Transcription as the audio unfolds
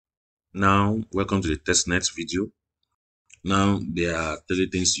Now, welcome to the testnet video. Now, there are 3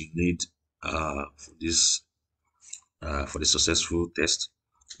 things you need for this for the successful test.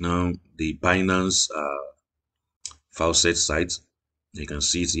 Now, the Binance FAUCET site, you can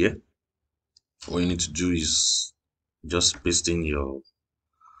see it here. What you need to do is just paste in your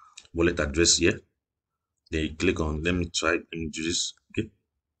wallet address here. Then you click on, let me do this. Okay,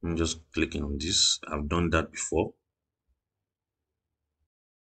 I'm just clicking on this. I've done that before.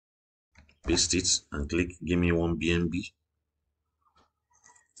 Paste it and click give me 1 BNB.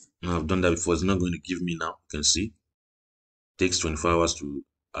 Now I've done that before. It's not going to give me now. You can see it takes 24 hours to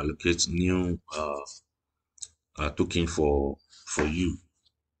allocate new token for you.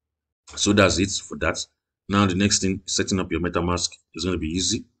 So that's it for that. Now the next thing, setting up your MetaMask is going to be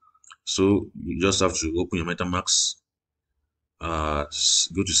easy. So you just have to open your MetaMask, go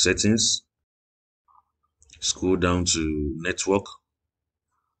to settings, scroll down to network,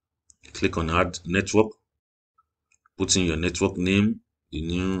 click on add network, put in your network name, the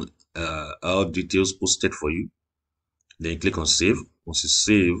new all details posted for you. Then click on save. Once you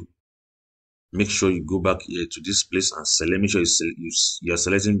save, make sure you go back here to this place and select. Make sure you are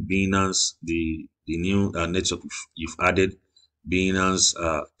selecting Binance, the new network you've added, Binance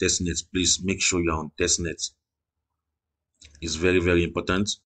Testnet. Please make sure you're on Testnet. It's very important.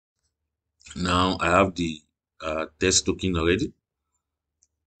 Now I have the test token already.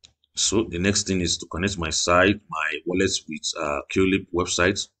 So the next thing is to connect my wallet with Qlip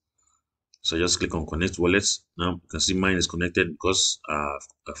website. So just click on connect wallets. Now you can see mine is connected because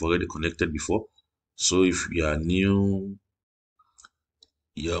I've already connected before. So if you are new,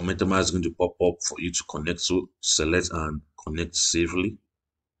 your MetaMask is going to pop up for you to connect. So select and connect safely.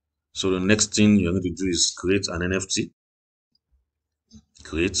 So the next thing you're going to do is create an NFT.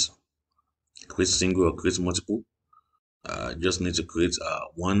 Create single or create multiple. Just need to create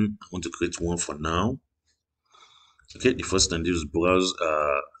one. I want to create one for now. Okay, the first thing I do is browse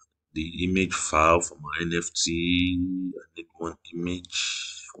the image file for my NFT. I need one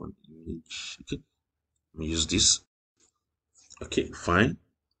image. Okay, let me use this. Okay, fine.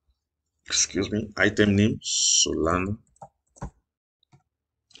 Excuse me. Item name Solana.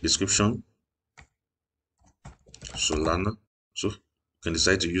 Description Solana. So you can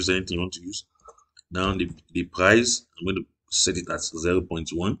decide to use anything you want to use. Now the price, I'm going to set it at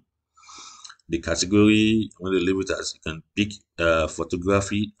 0.1. The category, I'm going to leave it as, you can pick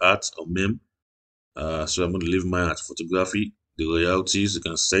photography, art, or meme. So I'm going to leave mine at photography. The royalties, you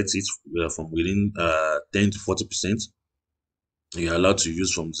can set it from within 10 to 40%. You're allowed to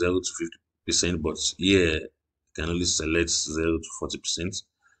use from 0 to 50%, but here you can only select 0 to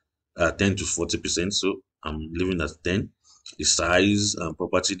 40%, 10 to 40%. So I'm leaving at 10. The size and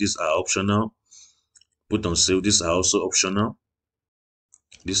property, these are optional. Put on sale, these are also optional.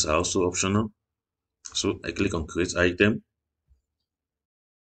 These are also optional. So I click on create item.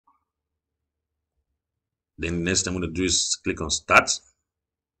 Then the next thing I'm going to do is click on start.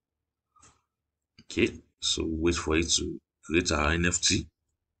 Okay, so wait for it to create our NFT.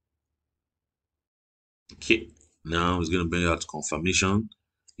 Okay, now it's going to bring out confirmation.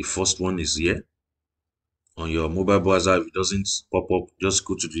 The first one is here. On your mobile browser, if it doesn't pop up, just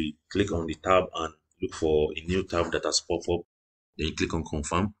go to click on the tab and look for a new tab that has popped up. Then you click on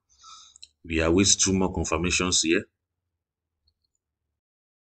confirm. We await 2 more confirmations here.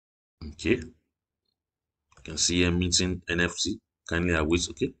 Okay, you can see here meeting NFT. Kindly await.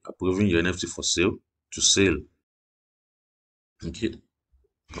 Okay, approving your NFT for sale to sale. Okay,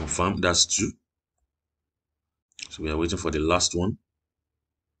 confirm. That's 2. So we are waiting for the last one.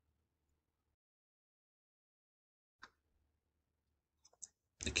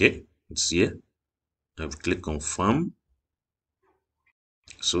 Okay, it's here. I've clicked confirm.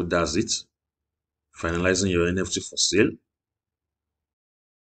 So that's it. Finalizing your NFT for sale.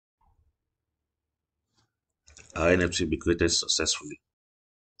 Our NFT will be created successfully.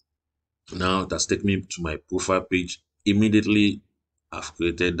 Now that's taken me to my profile page. Immediately I've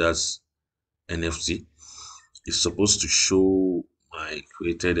created that NFT. It's supposed to show my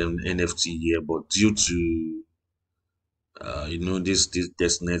created NFT here, but due to this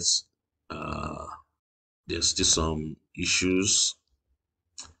testnet, there's still some issues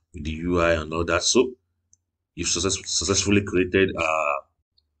with the UI and all that. So you've successfully created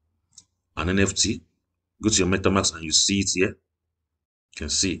an NFT. Go to your MetaMask and you see it here. You can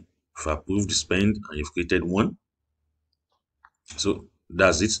see if I approve the spend and you've created one. So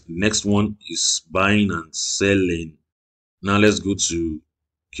that's it. Next one is buying and selling. Now let's go to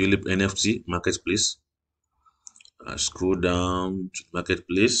Qlip NFT marketplace. Scroll down to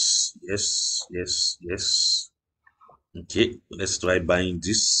marketplace. Yes. Okay, let's try buying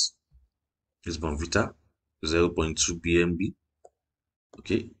this. This Bonvita 0.2 BNB.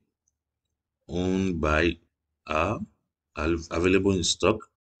 Okay, owned by available in stock.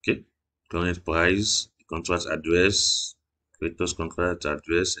 Okay, current price, contract address, creator's contract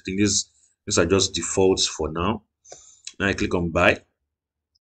address. I think these are just defaults for now. Now I click on buy.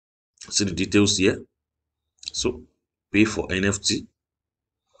 See the details here. So pay for NFT.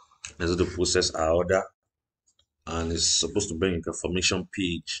 Let's do process our order, and it's supposed to bring a confirmation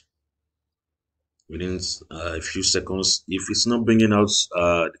page within a few seconds. If it's not bringing out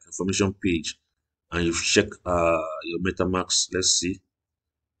the confirmation page and you've checked your MetaMask, let's see,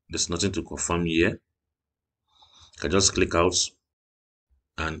 there's nothing to confirm here. I can just click out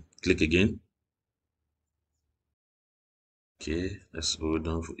and click again. Okay, let's hold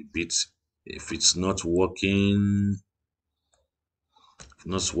on for a bit. If it's not working,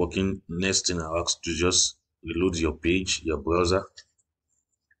 next thing I'll ask to just reload your page, your browser.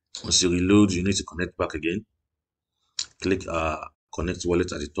 Once you reload, you need to connect back again. Click connect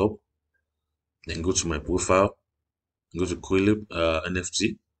wallet at the top, then go to my profile, go to Qlip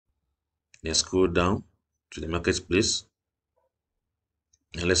NFT, then scroll down to the marketplace,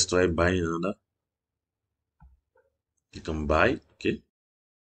 and let's try buying another. Click on buy. Okay,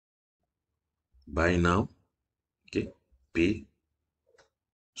 buy now. Okay, pay.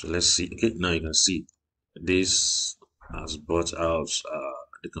 So let's see. Okay, now you can see this has brought out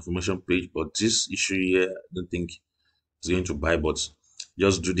the confirmation page, but this issue here, I don't think it's going to buy, but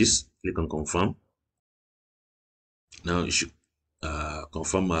just do this. Click on confirm. Now you should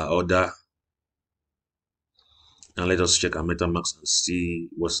confirm our order. Now let us check our MetaMask and see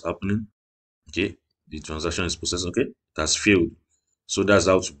what's happening. Okay, the transaction is processed. Okay, it has failed. So that's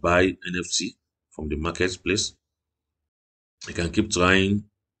how to buy NFT from the marketplace. You can keep trying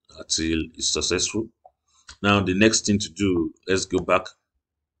until it's successful. Now the next thing to do, let's go back.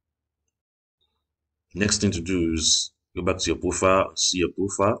 Next thing to do is go back to your profile, see your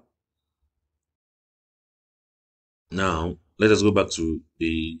profile. Now let us go back to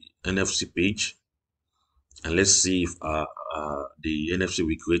the NFC page and let's see if the NFC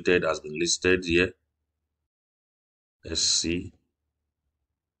we created has been listed here. Let's see.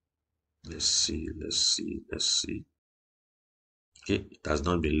 Okay, it has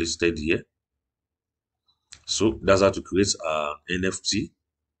not been listed here. So that's how to create an NFT,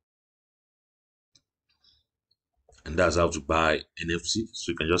 and that's how to buy NFT.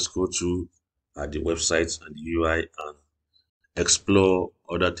 So you can just go to the website and the UI and explore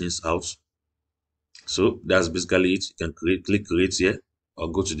other things out. So that's basically it. You can click create here,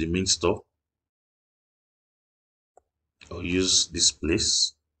 or go to the main store, or use this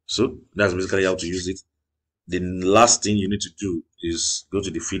place. So that's basically how to use it. The last thing you need to do is go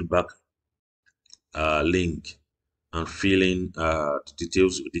to the feedback link and fill in the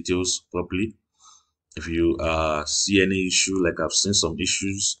details properly. If you see any issue, like I've seen some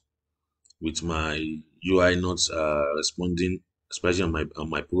issues with my UI not responding, especially on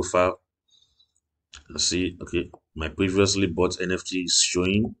my profile. See, okay, my previously bought NFT is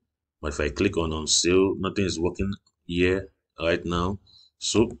showing, but if I click on sale, nothing is working here right now.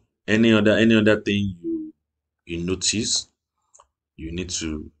 So any other thing you notice, you need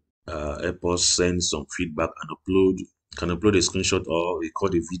to help us send some feedback and upload. You can upload a screenshot or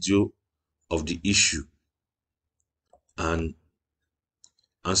record a video of the issue and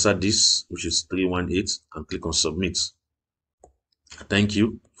answer this, which is 318, and click on submit. Thank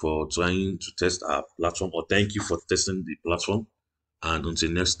you for trying to test our platform, or thank you for testing the platform. And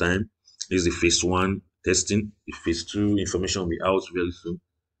until next time, this is the phase 1 testing. The phase 2 information will be out very soon.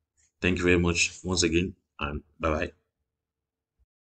 Thank you very much once again, and bye bye.